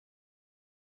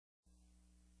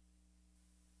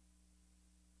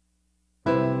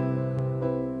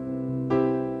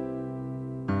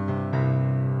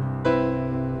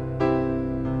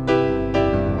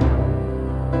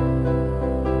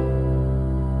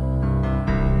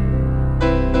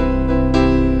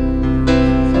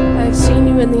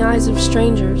in the eyes of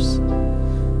strangers.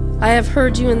 I have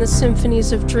heard you in the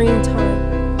symphonies of dream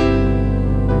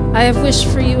time. I have wished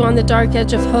for you on the dark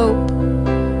edge of hope,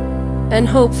 and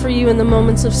hope for you in the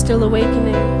moments of still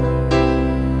awakening.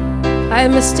 I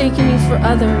have mistaken you for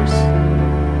others.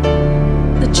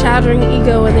 The chattering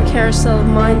ego and the carousel of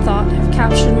mind thought have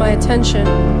captured my attention,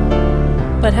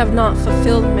 but have not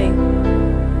fulfilled me.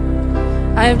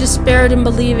 I have despaired in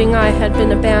believing I had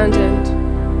been abandoned,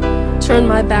 turned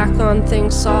my back on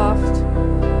things soft,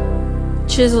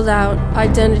 chiseled out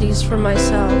identities for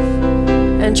myself,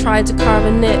 and tried to carve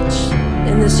a niche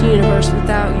in this universe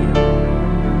without you.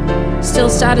 Still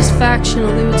satisfaction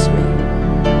eludes me.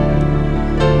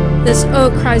 This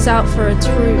oak cries out for its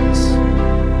roots.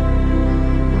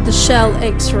 The shell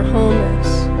aches for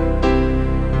wholeness.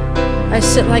 I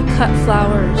sit like cut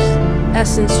flowers,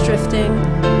 essence drifting,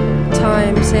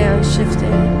 time sand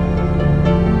shifting.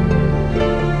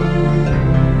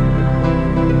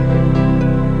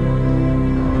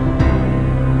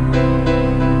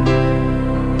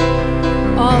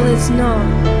 All is not,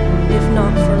 if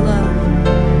not for love.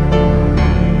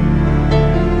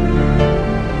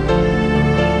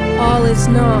 All is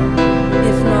not,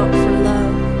 if not for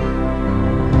love.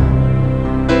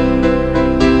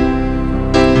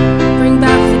 Bring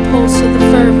back the pulse of the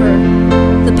fervor,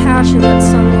 the passion that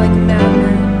sung like a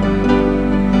madman.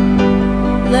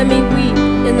 Let me weep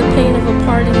in the pain of a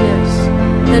partingness,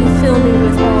 then fill me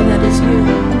with all that is you.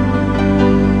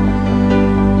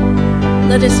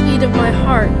 Let us eat of my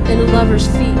heart in a lover's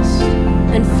feast,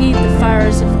 and feed the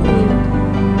fires of need.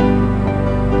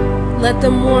 Let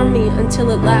them warm me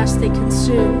until at last they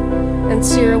consume, and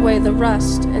sear away the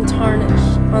rust and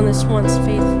tarnish on this once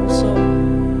faithful soul.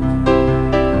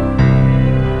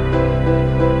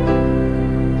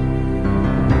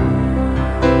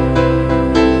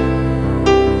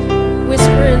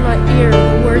 Whisper in my ear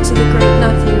the words of the great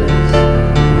nothingness.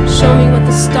 Show me what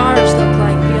the stars look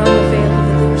like beyond the veil of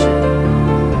illusion.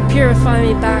 Purify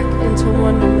me back into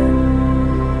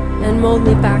wonderment, and mold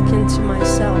me back into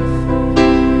myself.